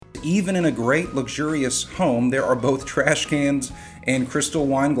even in a great luxurious home, there are both trash cans and crystal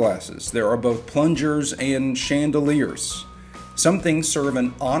wine glasses. There are both plungers and chandeliers. Some things serve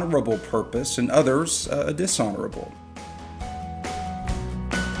an honorable purpose and others a dishonorable.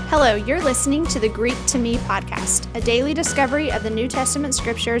 Hello, you're listening to the Greek to Me podcast, a daily discovery of the New Testament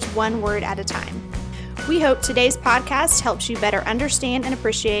scriptures one word at a time. We hope today's podcast helps you better understand and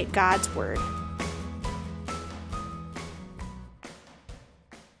appreciate God's word.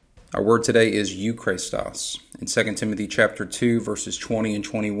 Our word today is euchrestos. In 2 Timothy chapter 2, verses 20 and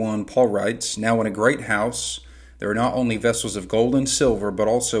 21, Paul writes, "Now in a great house there are not only vessels of gold and silver, but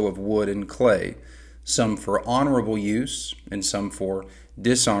also of wood and clay, some for honorable use and some for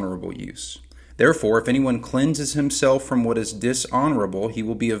dishonorable use. Therefore, if anyone cleanses himself from what is dishonorable, he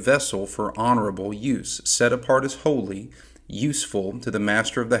will be a vessel for honorable use, set apart as holy, useful to the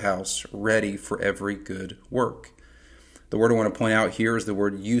master of the house, ready for every good work." The word I want to point out here is the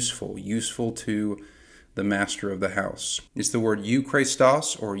word useful to the master of the house. It's the word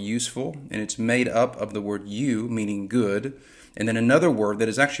euchrestos, or useful, and it's made up of the word eu, meaning good, and then another word that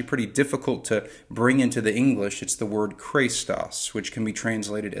is actually pretty difficult to bring into the English. It's the word chrestos, which can be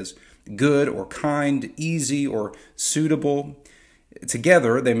translated as good or kind, easy or suitable.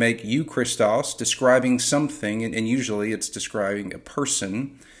 Together, they make euchrestos, describing something, and usually it's describing a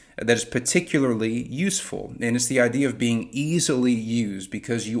person that is particularly useful. And it's the idea of being easily used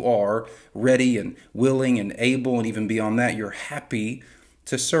because you are ready and willing and able, and even beyond that, you're happy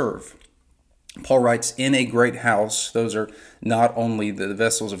to serve. Paul writes, in a great house, those are not only the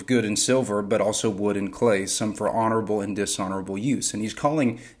vessels of good and silver, but also wood and clay, some for honorable and dishonorable use. And he's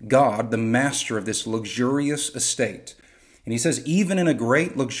calling God the master of this luxurious estate. And he says, even in a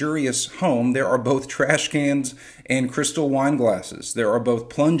great luxurious home, there are both trash cans and crystal wine glasses. There are both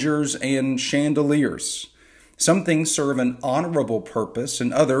plungers and chandeliers. Some things serve an honorable purpose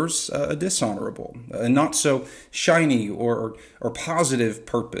and others a dishonorable, a not so shiny or positive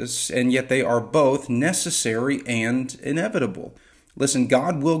purpose, and yet they are both necessary and inevitable. Listen,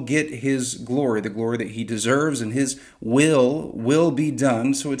 God will get His glory, the glory that He deserves, and His will be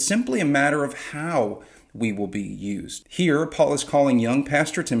done. So it's simply a matter of how we will be used. Here, Paul is calling young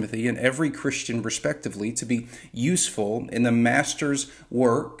Pastor Timothy and every Christian respectively to be useful in the Master's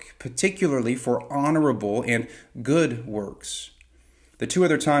work, particularly for honorable and good works. The two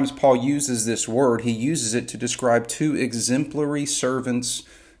other times Paul uses this word, he uses it to describe two exemplary servants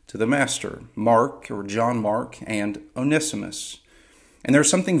to the Master, Mark, or John Mark, and Onesimus. And there's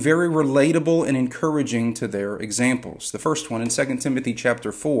something very relatable and encouraging to their examples. The first one in 2 Timothy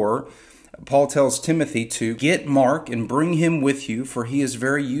chapter 4, Paul tells Timothy to get Mark and bring him with you, for he is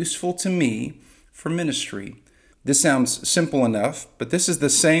very useful to me for ministry. This sounds simple enough, but this is the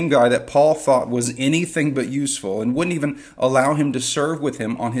same guy that Paul thought was anything but useful and wouldn't even allow him to serve with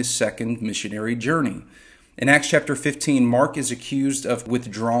him on his second missionary journey. In Acts chapter 15, Mark is accused of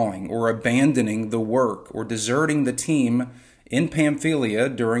withdrawing or abandoning the work or deserting the team in Pamphylia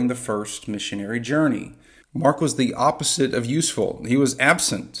during the first missionary journey. Mark was the opposite of useful. He was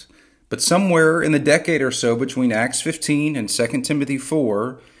absent. But somewhere in the decade or so between Acts 15 and 2 Timothy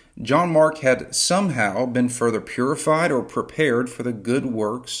 4, John Mark had somehow been further purified or prepared for the good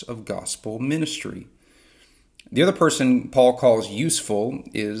works of gospel ministry. The other person Paul calls useful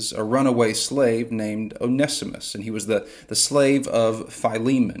is a runaway slave named Onesimus, and he was the slave of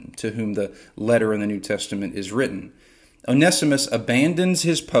Philemon, to whom the letter in the New Testament is written. Onesimus abandons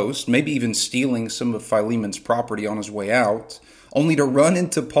his post, maybe even stealing some of Philemon's property on his way out, only to run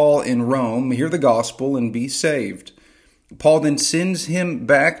into Paul in Rome, hear the gospel, and be saved. Paul then sends him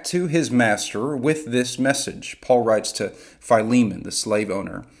back to his master with this message. Paul writes to Philemon, the slave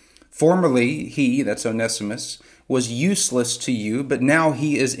owner, "Formerly he," that's Onesimus, "was useless to you, but now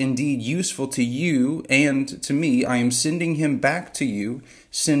he is indeed useful to you and to me. I am sending him back to you,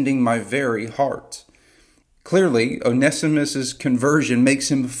 sending my very heart." Clearly, Onesimus' conversion makes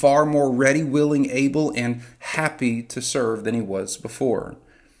him far more ready, willing, able, and happy to serve than he was before.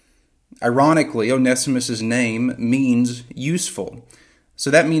 Ironically, Onesimus' name means useful. So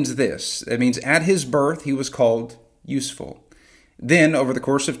that means this. It means at his birth, he was called useful. Then, over the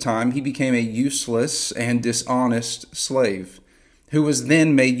course of time, he became a useless and dishonest slave, who was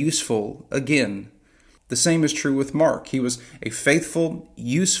then made useful again. The same is true with Mark. He was a faithful,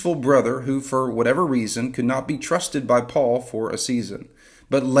 useful brother who, for whatever reason, could not be trusted by Paul for a season,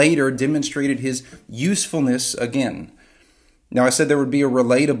 but later demonstrated his usefulness again. Now, I said there would be a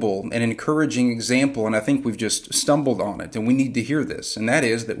relatable and encouraging example, and I think we've just stumbled on it, and we need to hear this, and that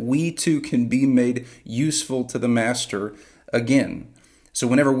is that we too can be made useful to the Master again. So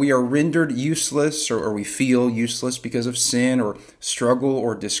whenever we are rendered useless or we feel useless because of sin or struggle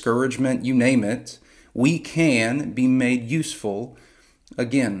or discouragement, you name it, we can be made useful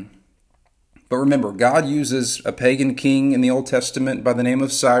again. But remember, God uses a pagan king in the Old Testament by the name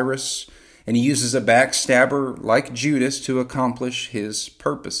of Cyrus, and he uses a backstabber like Judas to accomplish his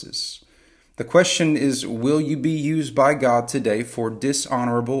purposes. The question is, will you be used by God today for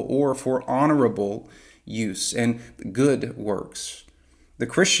dishonorable or for honorable use and good works? The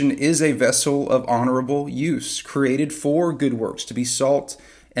Christian is a vessel of honorable use, created for good works, to be salt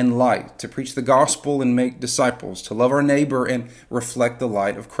and light, to preach the gospel and make disciples, to love our neighbor and reflect the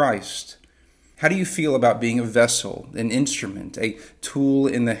light of Christ. How do you feel about being a vessel, an instrument, a tool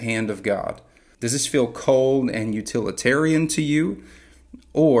in the hand of God? Does this feel cold and utilitarian to you?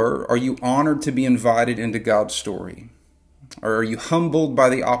 Or are you honored to be invited into God's story? Or are you humbled by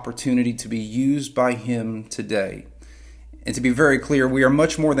the opportunity to be used by Him today? And to be very clear, we are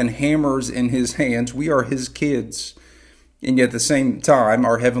much more than hammers in His hands. We are His kids. And yet at the same time,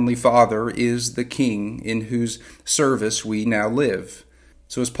 our Heavenly Father is the King in whose service we now live.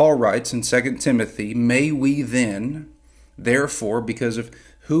 So as Paul writes in 2 Timothy, may we then, therefore, because of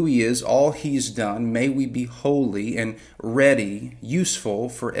who He is, all He's done, may we be holy and ready, useful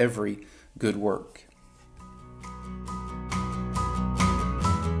for every good work.